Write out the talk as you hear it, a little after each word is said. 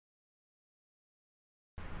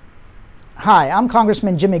Hi, I'm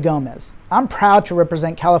Congressman Jimmy Gomez. I'm proud to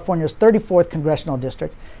represent California's 34th Congressional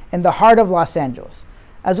District in the heart of Los Angeles.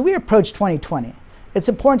 As we approach 2020, it's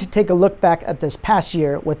important to take a look back at this past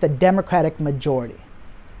year with a Democratic majority.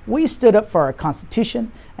 We stood up for our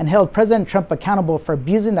Constitution and held President Trump accountable for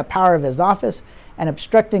abusing the power of his office and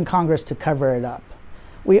obstructing Congress to cover it up.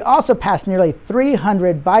 We also passed nearly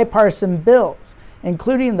 300 bipartisan bills,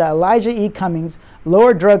 including the Elijah E. Cummings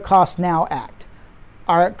Lower Drug Costs Now Act,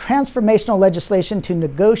 our transformational legislation to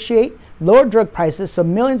negotiate lower drug prices so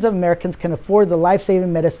millions of Americans can afford the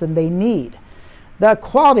life-saving medicine they need, the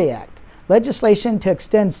Equality Act, legislation to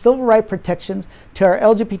extend civil rights protections to our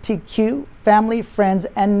LGBTQ family, friends,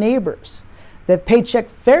 and neighbors, the Paycheck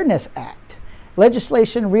Fairness Act,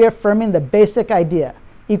 legislation reaffirming the basic idea,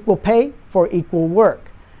 equal pay for equal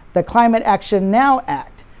work, the Climate Action Now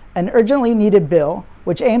Act, an urgently needed bill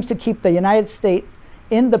which aims to keep the United States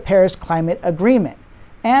in the Paris Climate Agreement,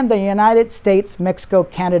 and the United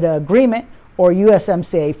States-Mexico-Canada Agreement, or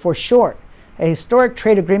USMCA for short, a historic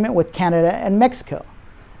trade agreement with Canada and Mexico.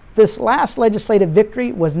 This last legislative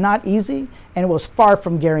victory was not easy and was far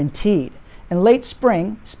from guaranteed. In late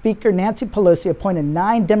spring, Speaker Nancy Pelosi appointed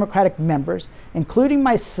 9 Democratic members, including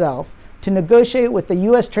myself, to negotiate with the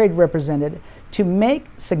U.S. Trade Representative to make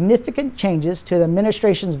significant changes to the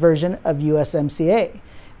administration's version of USMCA,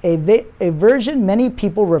 a version many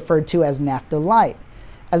people refer to as NAFTA Light.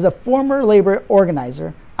 As a former labor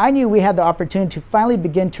organizer, I knew we had the opportunity to finally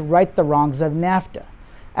begin to right the wrongs of NAFTA.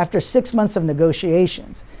 After 6 months of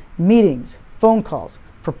negotiations, meetings, phone calls,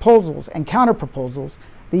 proposals, and counterproposals,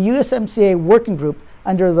 the USMCA Working Group,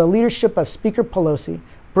 under the leadership of Speaker Pelosi,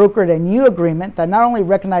 brokered a new agreement that not only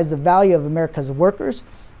recognized the value of America's workers,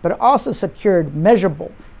 but also secured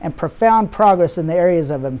measurable and profound progress in the areas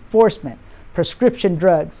of enforcement, prescription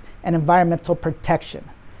drugs, and environmental protection.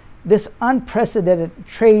 This unprecedented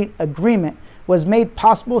trade agreement was made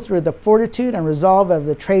possible through the fortitude and resolve of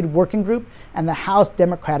the Trade Working Group and the House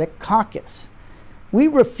Democratic Caucus. We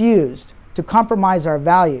refused to compromise our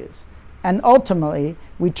values, and ultimately,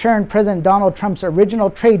 we turned President Donald Trump's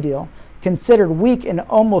original trade deal, considered weak in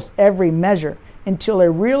almost every measure, into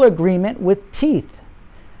a real agreement with teeth.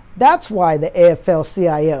 That's why the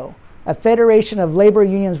AFL-CIO, a federation of labor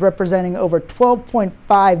unions representing over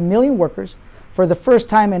 12.5 million workers, for the first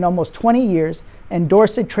time in almost 20 years,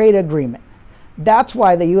 endorsed a trade agreement. That's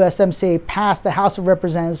why the USMCA passed the House of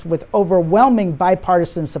Representatives with overwhelming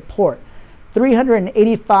bipartisan support,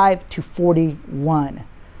 385 to 41.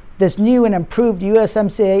 This new and improved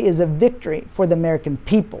USMCA is a victory for the American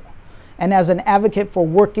people. And as an advocate for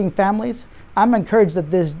working families, I'm encouraged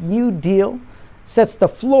that this new deal sets the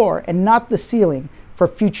floor and not the ceiling for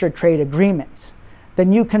future trade agreements. The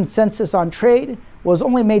new consensus on trade was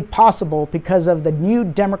only made possible because of the new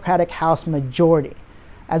Democratic House majority.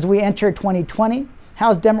 As we enter 2020,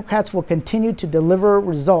 House Democrats will continue to deliver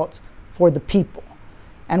results for the people.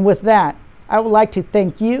 And with that, I would like to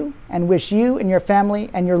thank you and wish you and your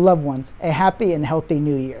family and your loved ones a happy and healthy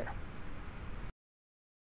new year.